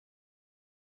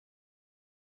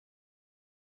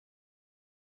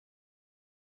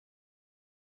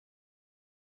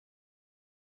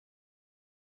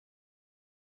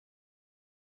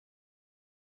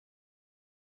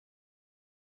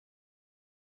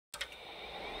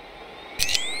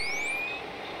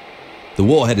The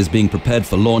warhead is being prepared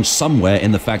for launch somewhere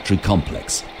in the factory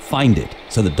complex. Find it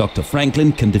so that Dr.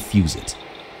 Franklin can defuse it.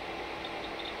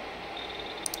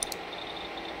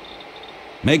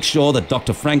 Make sure that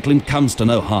Dr. Franklin comes to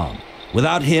no harm.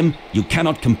 Without him, you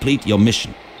cannot complete your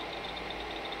mission.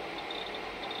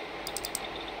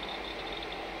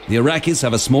 The Iraqis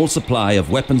have a small supply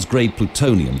of weapons-grade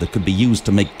plutonium that could be used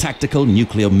to make tactical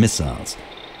nuclear missiles.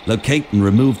 Locate and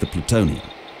remove the plutonium.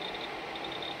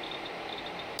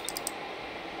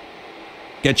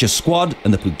 Get your squad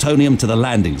and the plutonium to the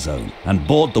landing zone and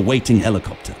board the waiting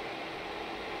helicopter.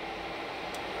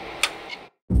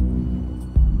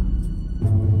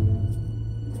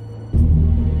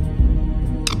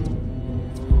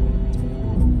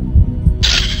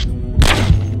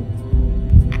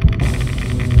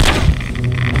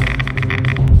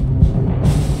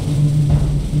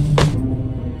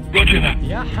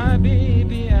 يا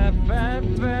حبيبي يا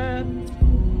فافا.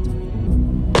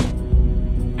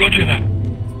 Roger that.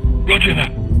 Roger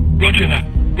that. Roger that.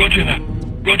 Roger that.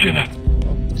 Roger that.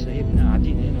 سايبنا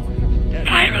قاعدين هنا واحنا في الدرس.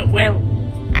 Fire at will.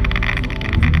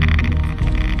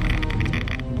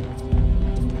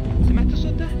 سمعت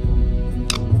الصوت ده؟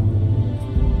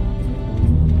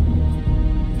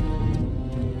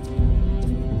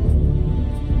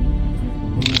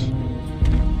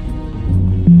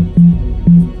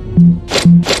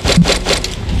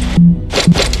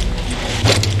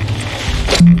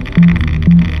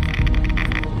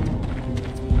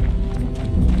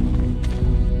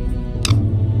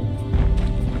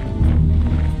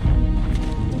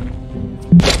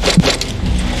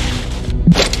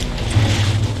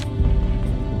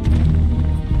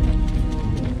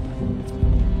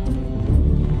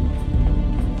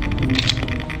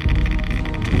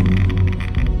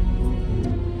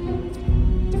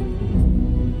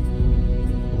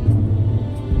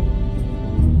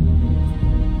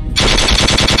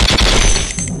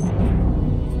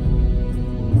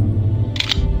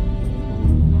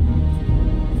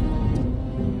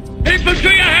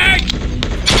 Infantry ahead!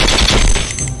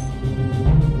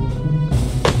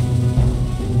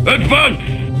 Advance!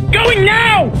 Going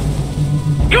now!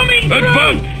 Coming through!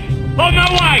 Advance! On the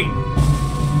way!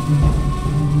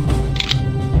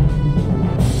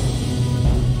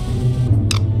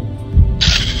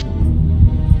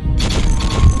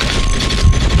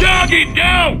 Target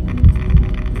down!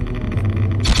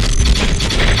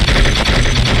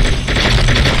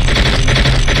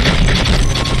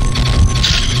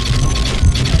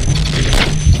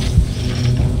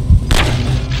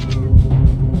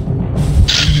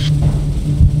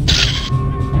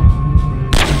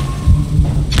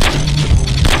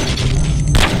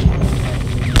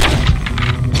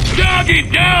 Target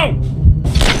down!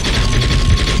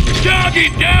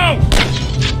 Target down!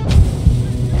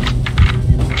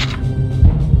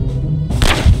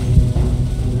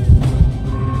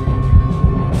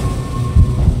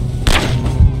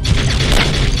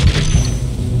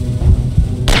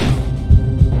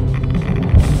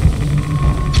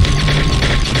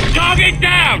 Target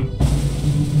down!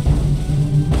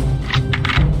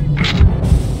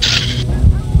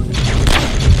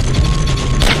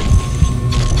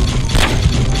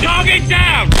 Target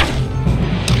down!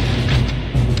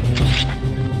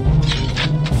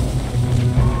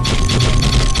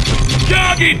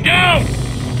 Target down!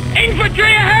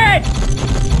 Infantry ahead!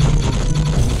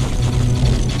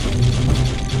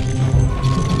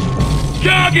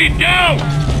 Target down!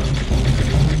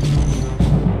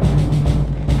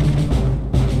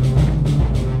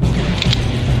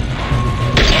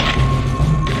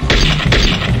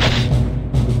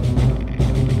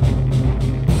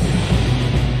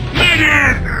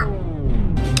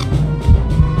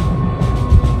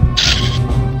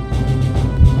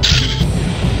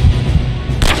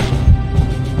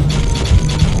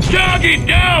 Target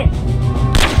down!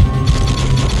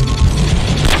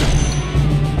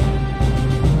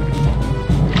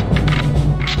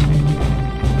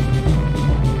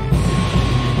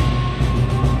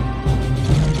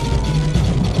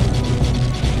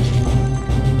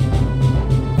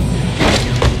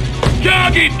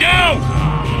 Target down!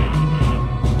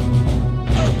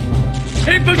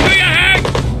 Infantry ahead!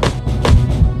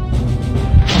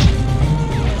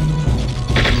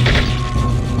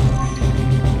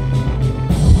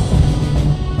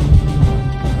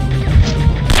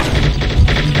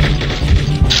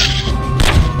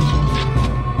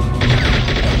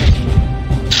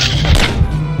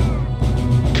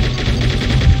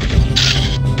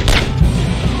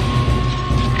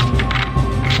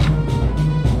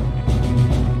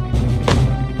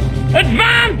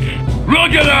 Advance!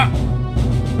 Roger that!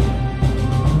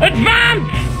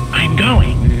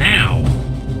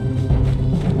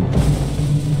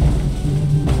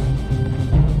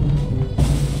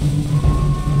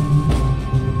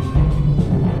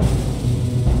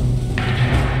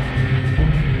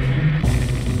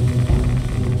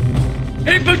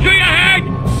 Infantry ahead!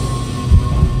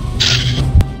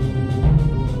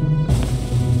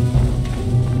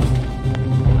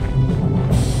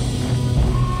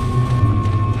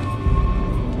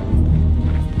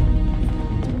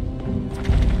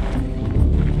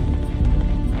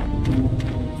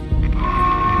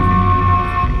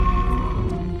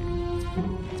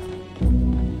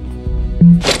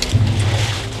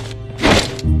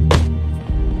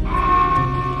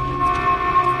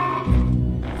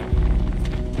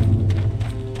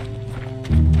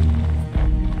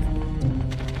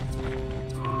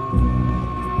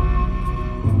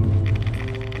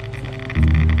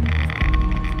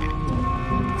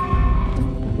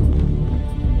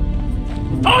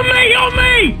 On me! On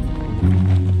me!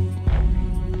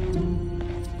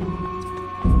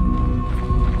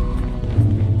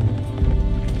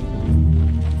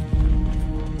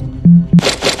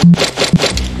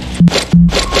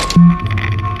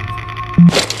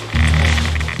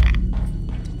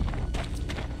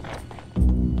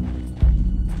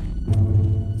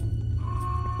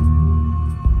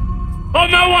 On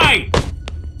the way!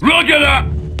 Roger that!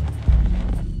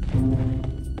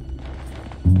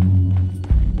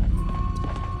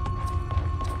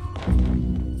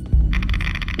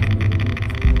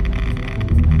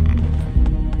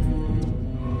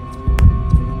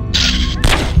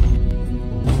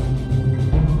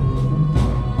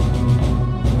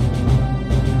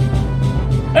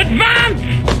 Advance!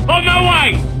 On the way!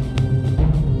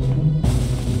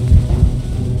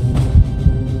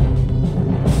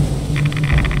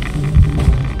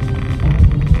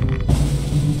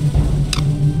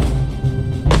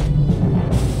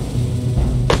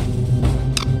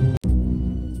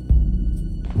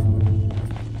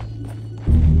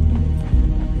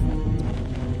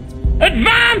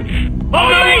 Advance! On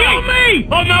me!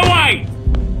 On the way!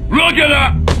 Roger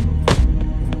that!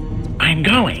 I'm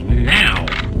going now.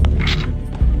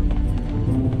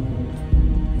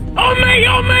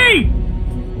 On me!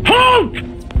 Halt!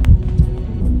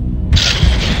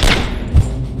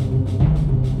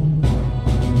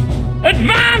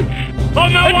 Advance! On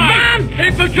the way!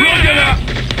 Infantry! Roger that!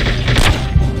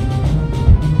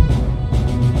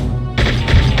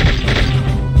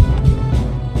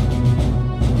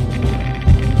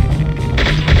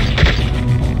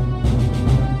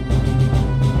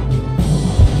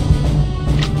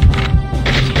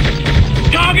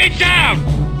 Target down!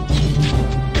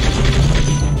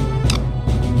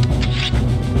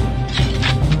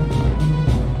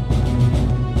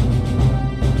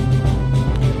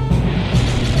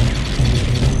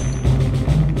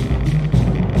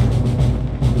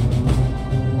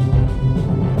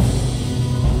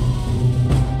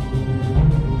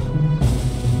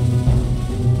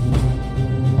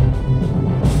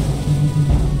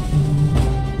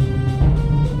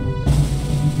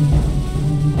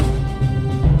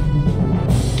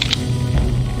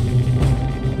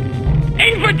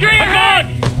 Infantry ahead!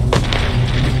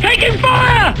 Taking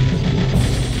fire!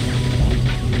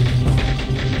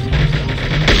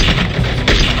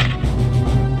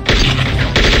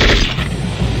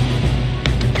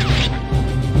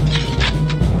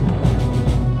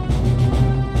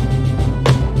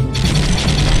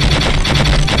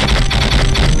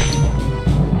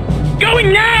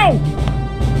 Going now!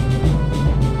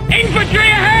 Infantry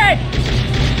ahead!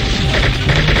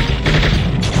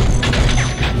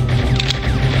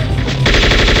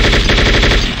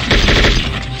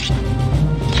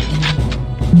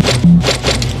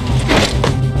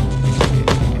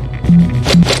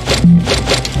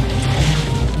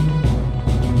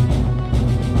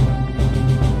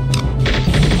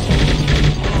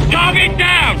 Target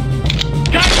down!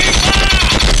 Taking fire!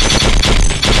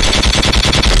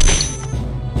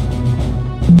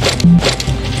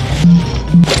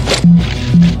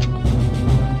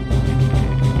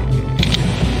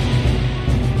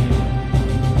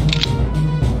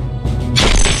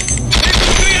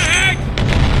 Infantry ahead!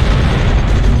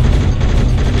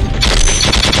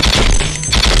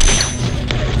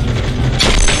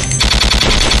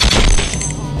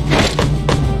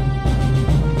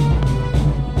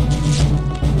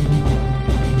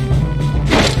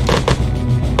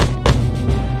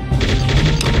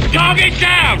 Target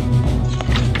down!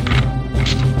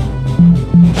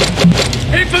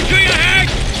 Infantry ahead!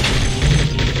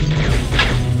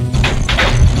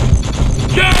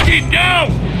 Target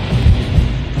down!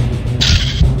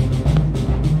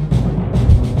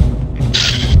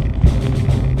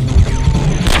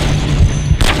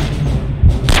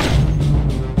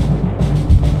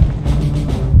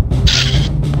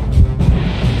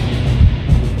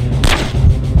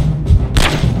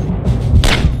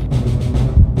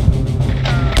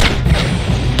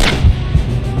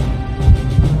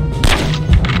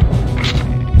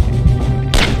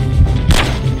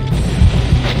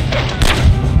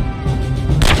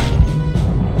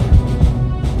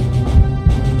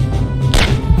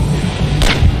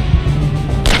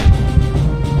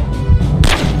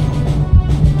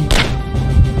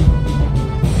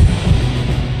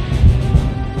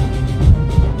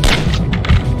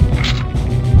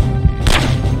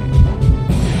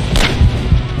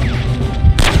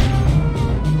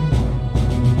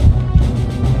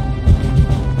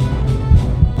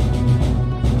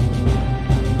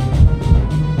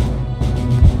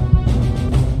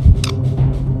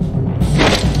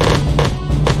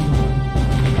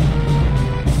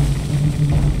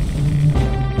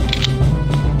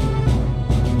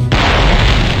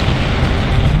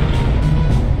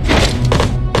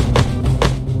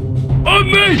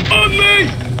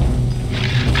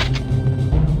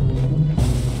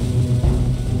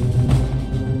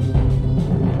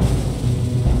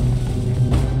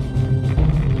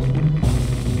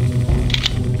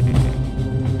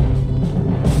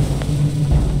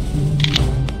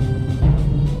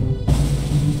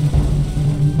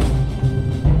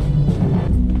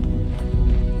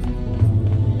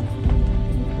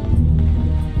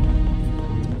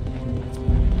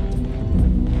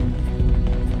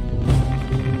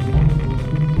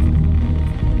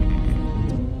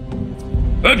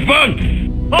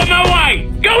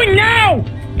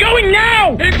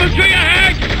 Infantry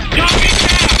ahead! Target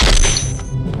down!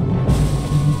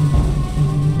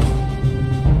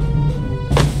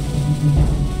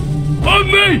 On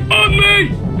me! On me!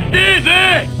 Stay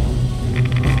there!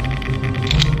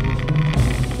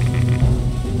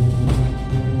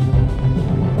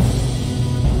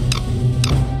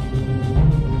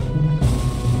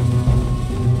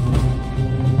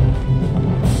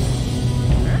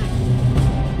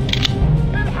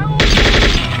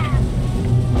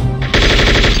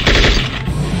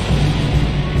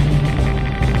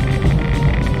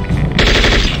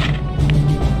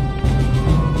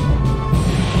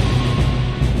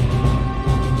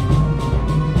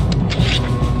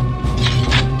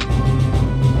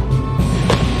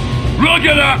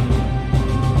 Roger that!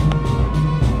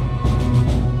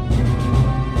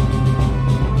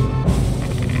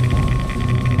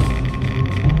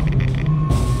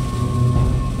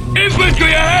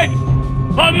 Infantry ahead!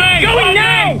 On me! Going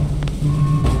now!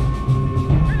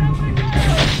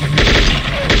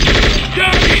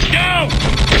 Target down!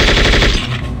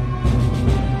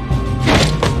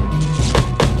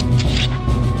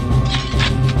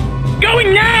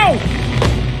 Going now!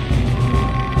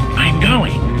 I'm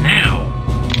going now.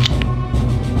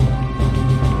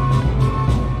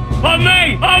 On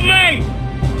me! On me!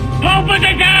 Hold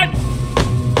position!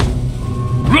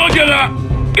 Roger that!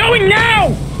 Going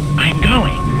now! I'm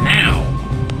going now.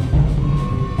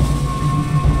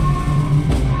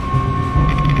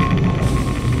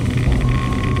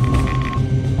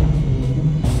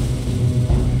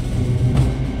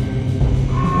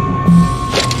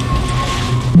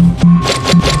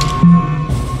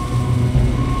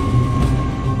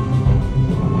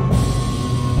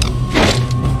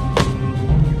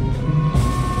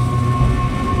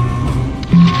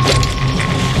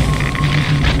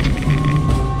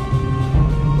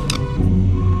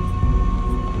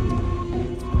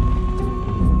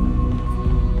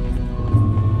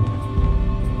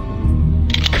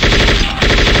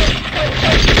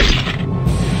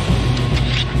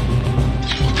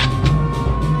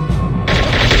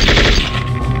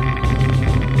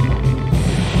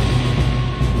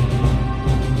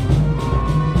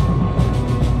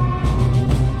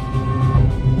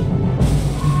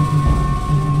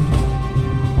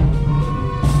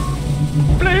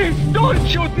 Please, don't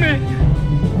shoot me!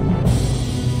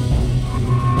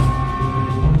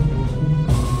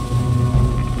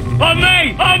 On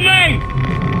me! On me!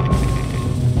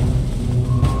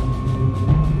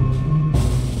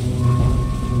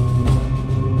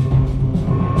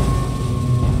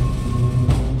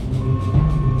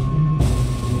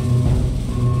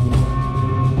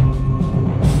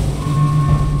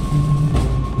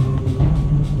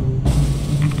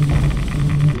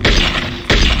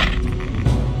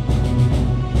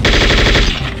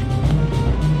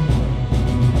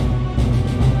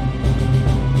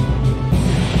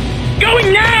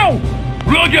 Going now!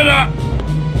 Roger that!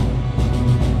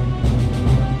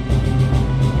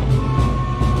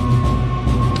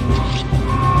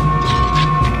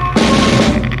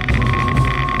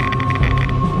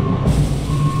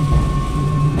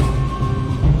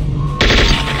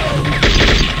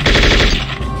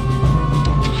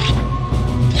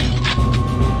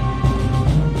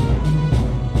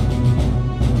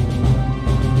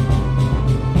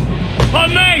 On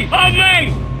me! On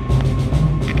me!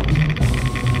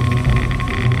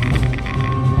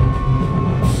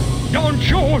 Don't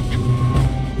shoot!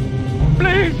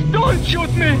 Please, don't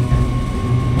shoot me!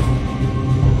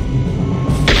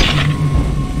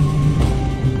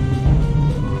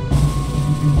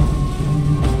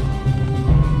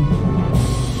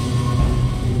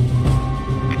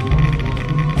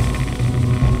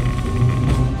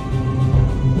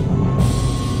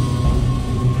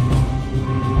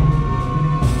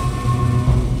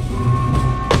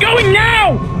 Going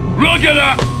now! Roger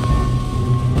that!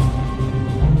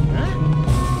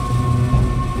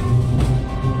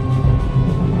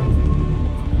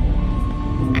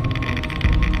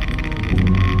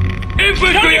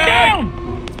 Infantry Coming ahead! down!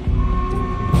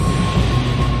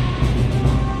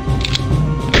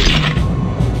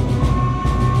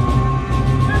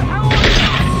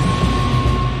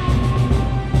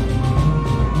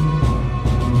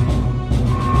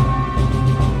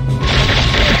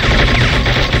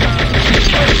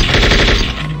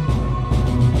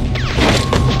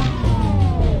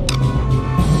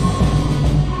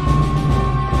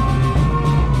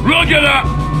 Roger that!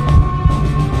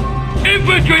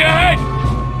 Infantry ahead!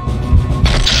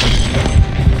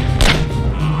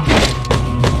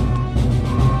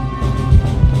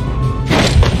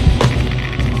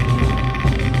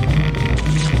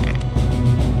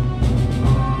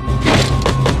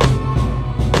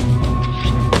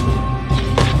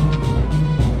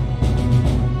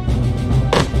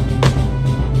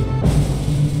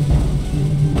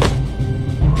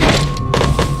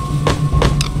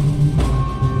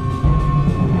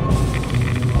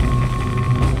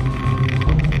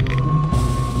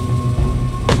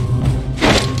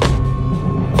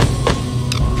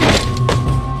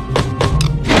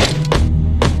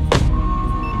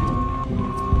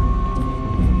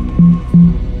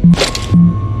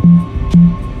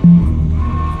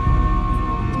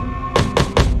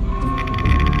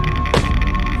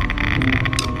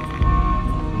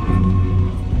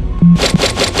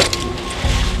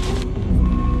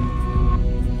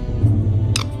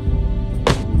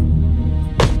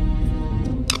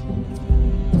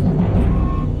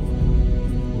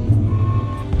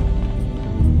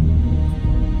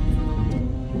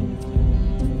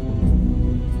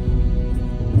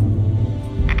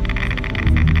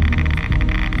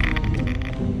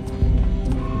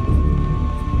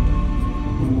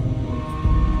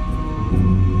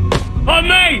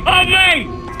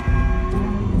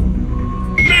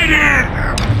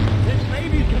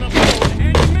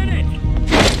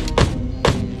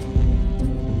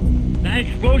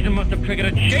 explosion must have triggered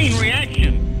a chain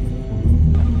reaction.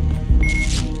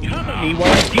 Cover me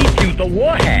while I defuse the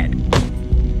warhead.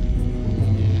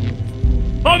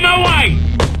 On my way!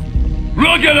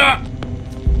 Roger that!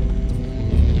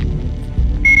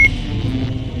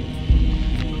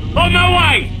 On my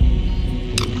way!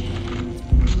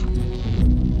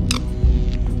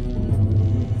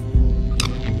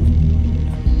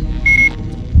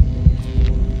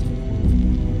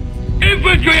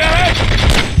 Infantry ahead!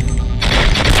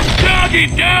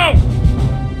 Target down!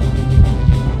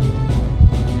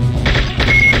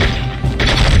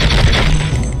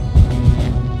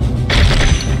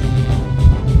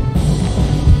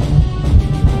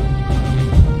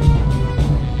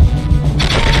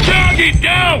 Target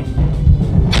down!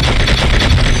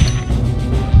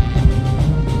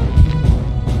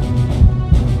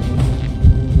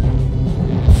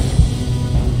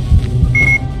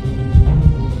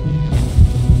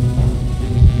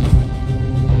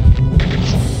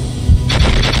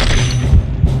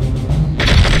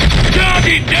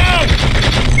 Target down!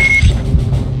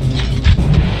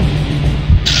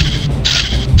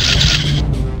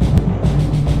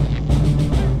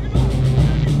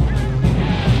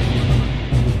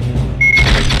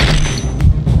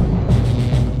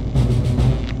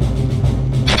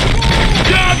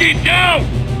 Target down!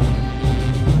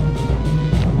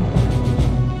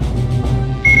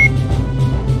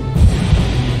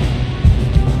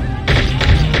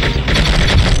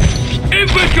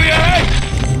 Infantry ahead!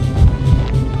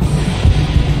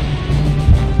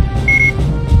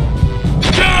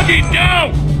 Target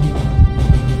down!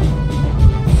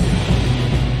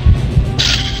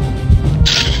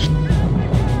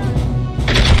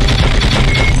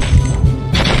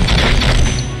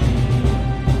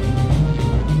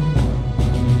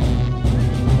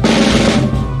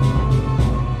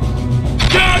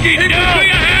 Target down!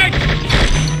 Ahead!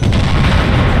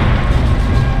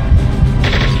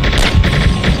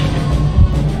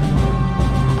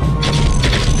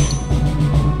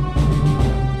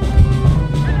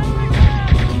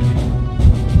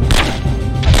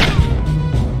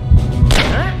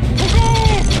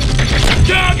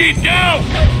 Target down!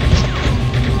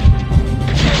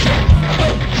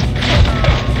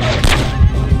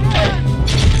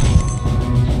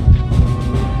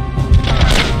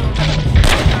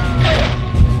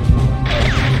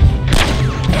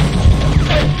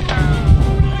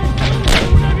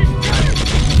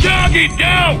 Target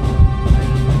down!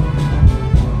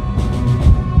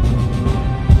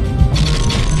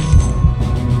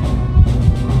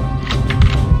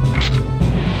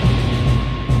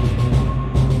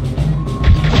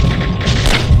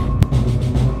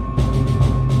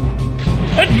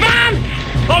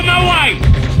 Advance! On my way!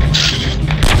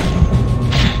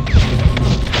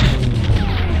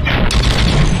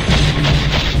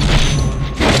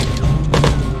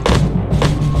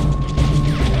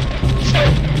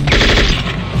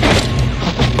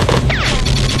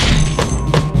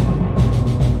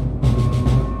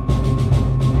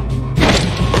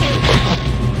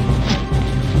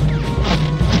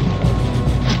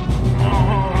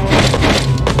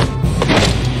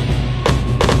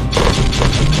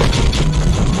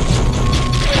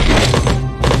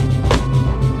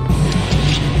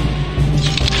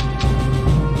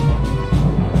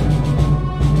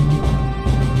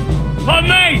 On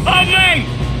me! On me!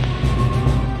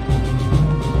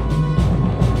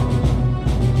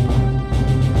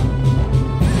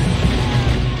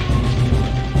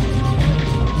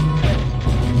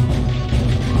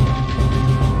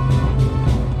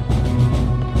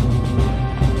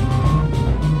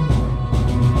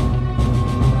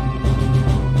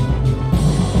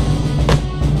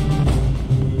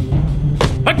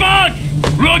 Advance!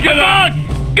 Roger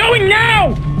that! Going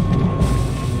now!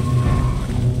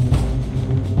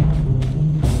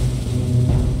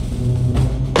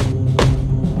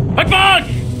 Advance!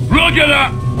 Roger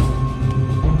that!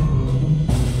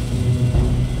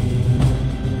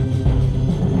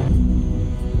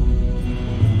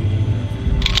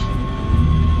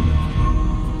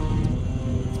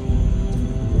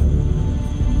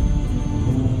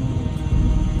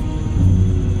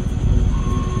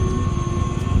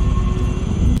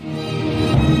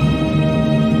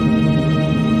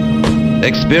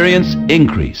 Experience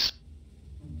increase.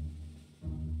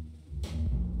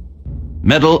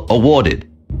 Medal awarded.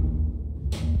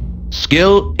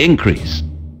 Skill increase.